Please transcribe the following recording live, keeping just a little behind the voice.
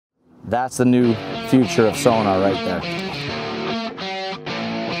That's the new future of sonar right there.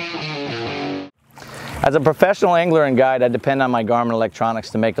 As a professional angler and guide, I depend on my Garmin electronics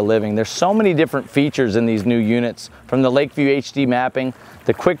to make a living. There's so many different features in these new units, from the Lakeview HD mapping,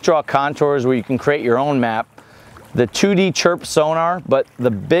 the quick draw contours where you can create your own map, the 2D chirp sonar, but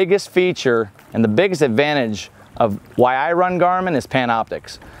the biggest feature and the biggest advantage of why I run Garmin is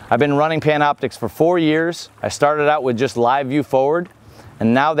Panoptix. I've been running Panoptix for 4 years. I started out with just live view forward,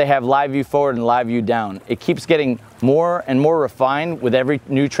 and now they have live view forward and live view down. It keeps getting more and more refined with every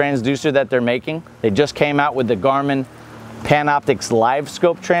new transducer that they're making. They just came out with the Garmin Panoptix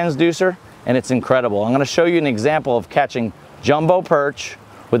Livescope transducer, and it's incredible. I'm gonna show you an example of catching jumbo perch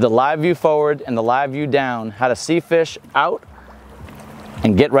with the live view forward and the live view down, how to see fish out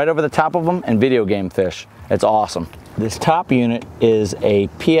and get right over the top of them and video game fish. It's awesome. This top unit is a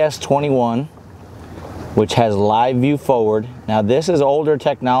PS21, which has live view forward. Now this is older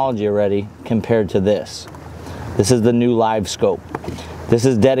technology already compared to this. This is the new Livescope. This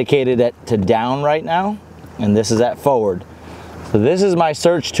is dedicated to down right now, and this is at forward. So this is my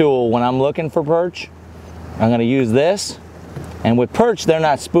search tool when I'm looking for perch. I'm gonna use this, and with perch, they're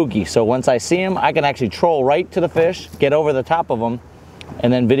not spooky. So once I see them, I can actually troll right to the fish, get over the top of them,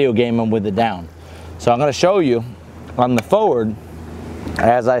 and then video game them with the down. So I'm gonna show you on the forward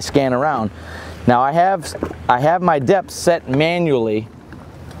as I scan around. Now I have my depth set manually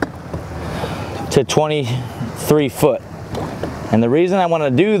to 23 foot. And the reason I want to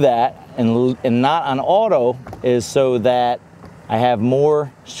do that and not on auto is so that I have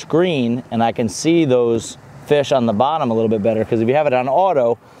more screen and I can see those fish on the bottom a little bit better, because if you have it on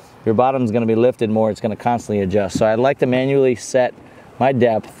auto, your bottom's going to be lifted more. It's going to constantly adjust. So I'd like to manually set my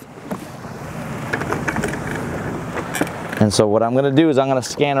depth. And so what I'm going to do is I'm going to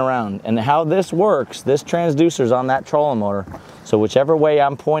scan around. And how this works, this transducer's on that trolling motor. So whichever way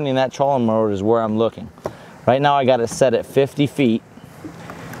I'm pointing that trolling motor is where I'm looking. Right now I got it set at 50 feet.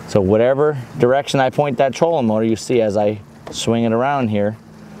 So whatever direction I point that trolling motor, you see as I swing it around here.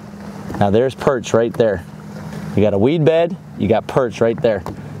 Now there's perch right there. You got a weed bed, you got perch right there.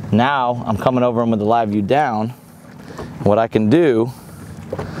 Now I'm coming over them with the live view down. What I can do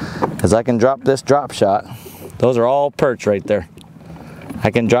is I can drop this drop shot. Those are all perch right there.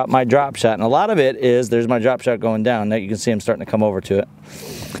 I can drop my drop shot, and a lot of it is, there's my drop shot going down. Now you can see I'm starting to come over to it.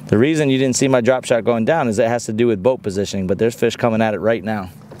 The reason you didn't see my drop shot going down is it has to do with boat positioning, but there's fish coming at it right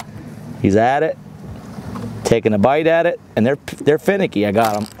now. He's at it, taking a bite at it, and they're finicky. I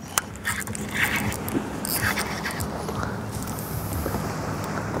got them.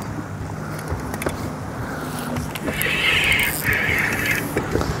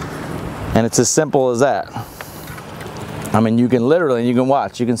 And it's as simple as that. I mean, you can literally, you can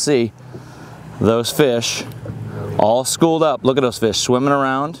watch, you can see those fish all schooled up. Look at those fish swimming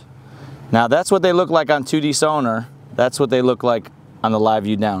around. Now that's what they look like on 2D sonar. That's what they look like on the live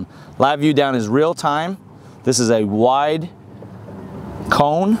view down. Live view down is real time. This is a wide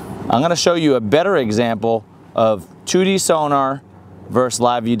cone. I'm gonna show you a better example of 2D sonar versus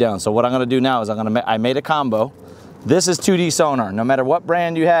live view down. So what I'm gonna do now is I made a combo. This is 2D sonar. No matter what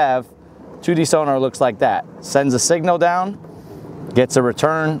brand you have, 2D sonar looks like that. Sends a signal down, gets a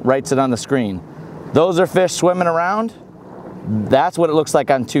return, writes it on the screen. Those are fish swimming around. That's what it looks like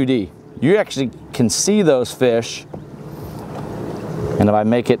on 2D. You actually can see those fish, and if I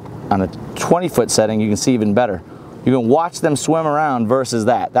make it on a 20-foot setting, you can see even better. You can watch them swim around versus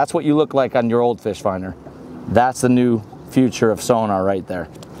that. That's what you look like on your old fish finder. That's the new future of sonar right there.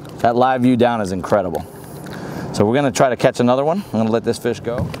 That live view down is incredible. So we're gonna try to catch another one. I'm gonna let this fish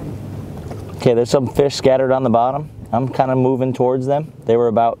go. Okay, there's some fish scattered on the bottom. I'm kind of moving towards them. They were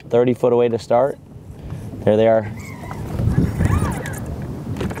about 30 foot away to start. There they are.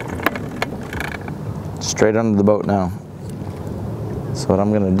 Straight under the boat now. So what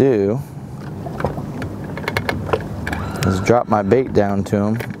I'm gonna do is drop my bait down to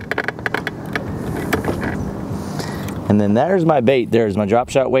them. And then there's my bait. There's my drop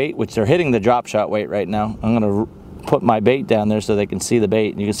shot weight, which they're hitting the drop shot weight right now. I'm gonna put my bait down there so they can see the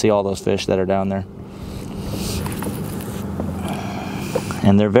bait. You can see all those fish that are down there.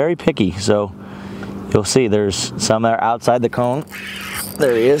 And they're very picky, so you'll see there's some that are outside the cone.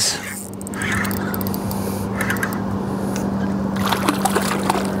 There he is.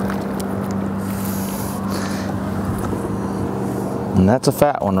 And that's a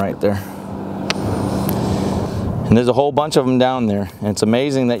fat one right there. And there's a whole bunch of them down there. And it's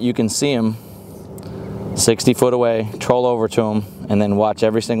amazing that you can see them 60 foot away, troll over to them, and then watch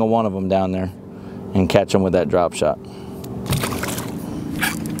every single one of them down there and catch them with that drop shot.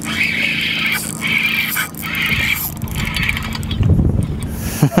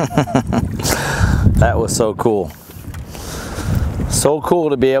 That was so cool. So cool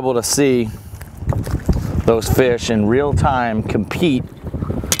to be able to see those fish in real time compete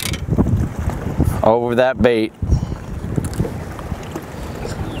over that bait.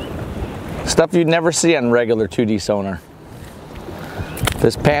 Stuff you'd never see on regular 2D sonar.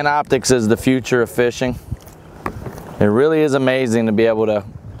 This Panoptix is the future of fishing. It really is amazing to be able to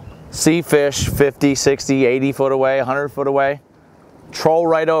see fish 50, 60, 80 foot away, 100 foot away, troll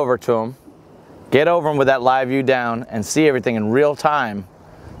right over to them, get over them with that live view down, and see everything in real time.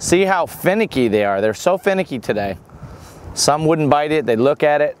 See how finicky they are. They're so finicky today. Some wouldn't bite it, they'd look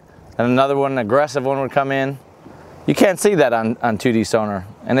at it, and another one, an aggressive one, would come in. You can't see that on 2D sonar,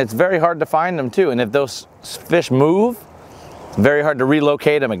 and it's very hard to find them too. And if those fish move, it's very hard to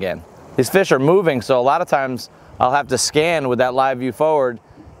relocate them again. These fish are moving, so a lot of times I'll have to scan with that live view forward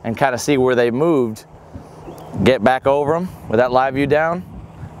and kind of see where they moved, get back over them with that live view down.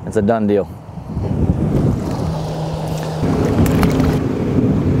 It's a done deal.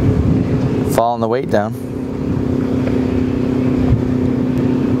 Following the weight down.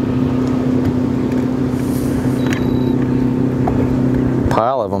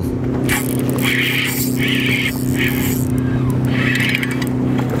 Pile of them.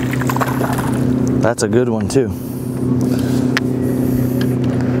 That's a good one too.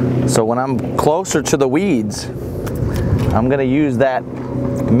 So when I'm closer to the weeds, I'm gonna use that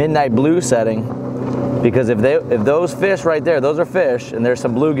midnight blue setting, because if those fish right there, those are fish, and there's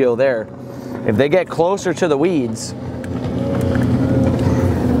some bluegill there, if they get closer to the weeds,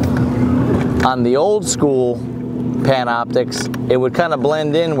 on the old school Panoptix, it would kind of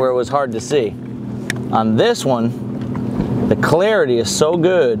blend in where it was hard to see. On this one, the clarity is so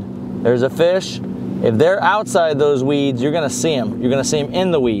good. There's a fish. If they're outside those weeds, you're gonna see them. You're gonna see them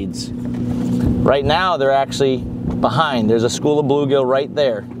in the weeds. Right now, they're actually behind. There's a school of bluegill right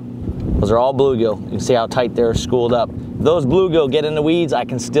there. Those are all bluegill. You can see how tight they're schooled up. If those bluegill get in the weeds, I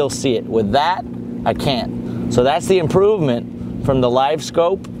can still see it. With that, I can't. So that's the improvement from the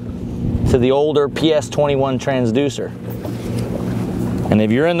Livescope to the older PS21 transducer. And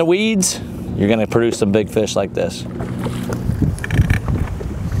if you're in the weeds, you're gonna produce some big fish like this.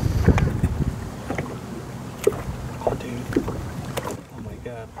 Oh, dude. Oh my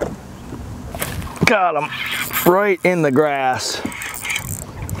God. Got him right in the grass.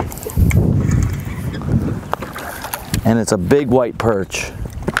 And it's a big white perch.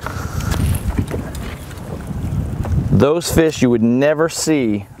 Those fish you would never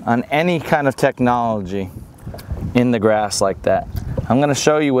see on any kind of technology in the grass like that. I'm going to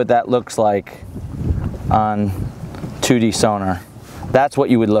show you what that looks like on 2D sonar. That's what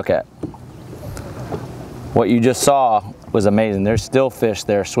you would look at. What you just saw was amazing. There's still fish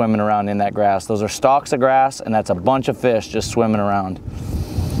there swimming around in that grass. Those are stalks of grass, and that's a bunch of fish just swimming around.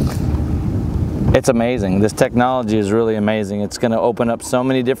 It's amazing. This technology is really amazing. It's going to open up so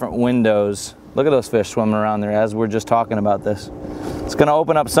many different windows. Look at those fish swimming around there as we're just talking about this. It's going to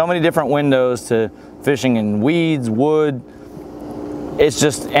open up so many different windows to fishing in weeds, wood. It's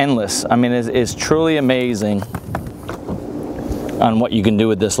just endless. I mean, it's truly amazing on what you can do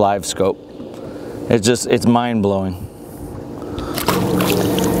with this Livescope. It's mind-blowing.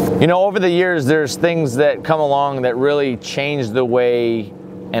 You know, over the years, there's things that come along that really change the way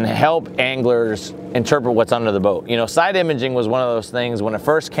and help anglers interpret what's under the boat. You know, side imaging was one of those things when it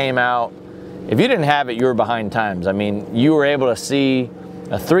first came out. If you didn't have it, you were behind times. I mean, you were able to see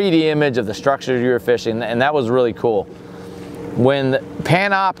a 3D image of the structures you were fishing, and that was really cool. When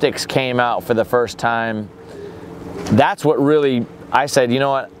Panoptix came out for the first time, that's what really, I said, you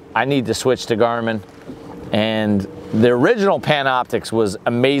know what, I need to switch to Garmin. And the original Panoptix was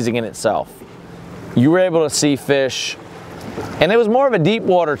amazing in itself. You were able to see fish, and it was more of a deep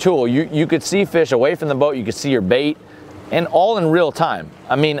water tool. You could see fish away from the boat, you could see your bait, and all in real time.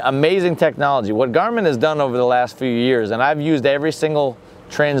 I mean, amazing technology. What Garmin has done over the last few years, and I've used every single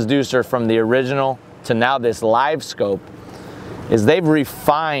transducer from the original to now this Livescope, is they've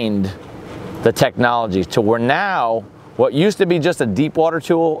refined the technology to where now what used to be just a deep water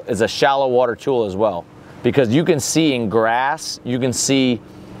tool is a shallow water tool as well. Because you can see in grass, you can see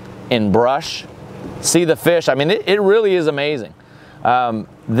in brush, see the fish. I mean, it really is amazing.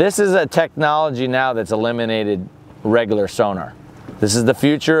 This is a technology now that's eliminated regular sonar. This is the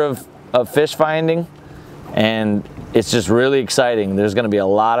future of fish finding, and it's just really exciting. There's going to be a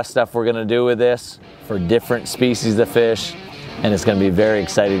lot of stuff we're going to do with this for different species of fish, and it's going to be very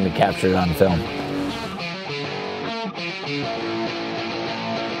exciting to capture it on film.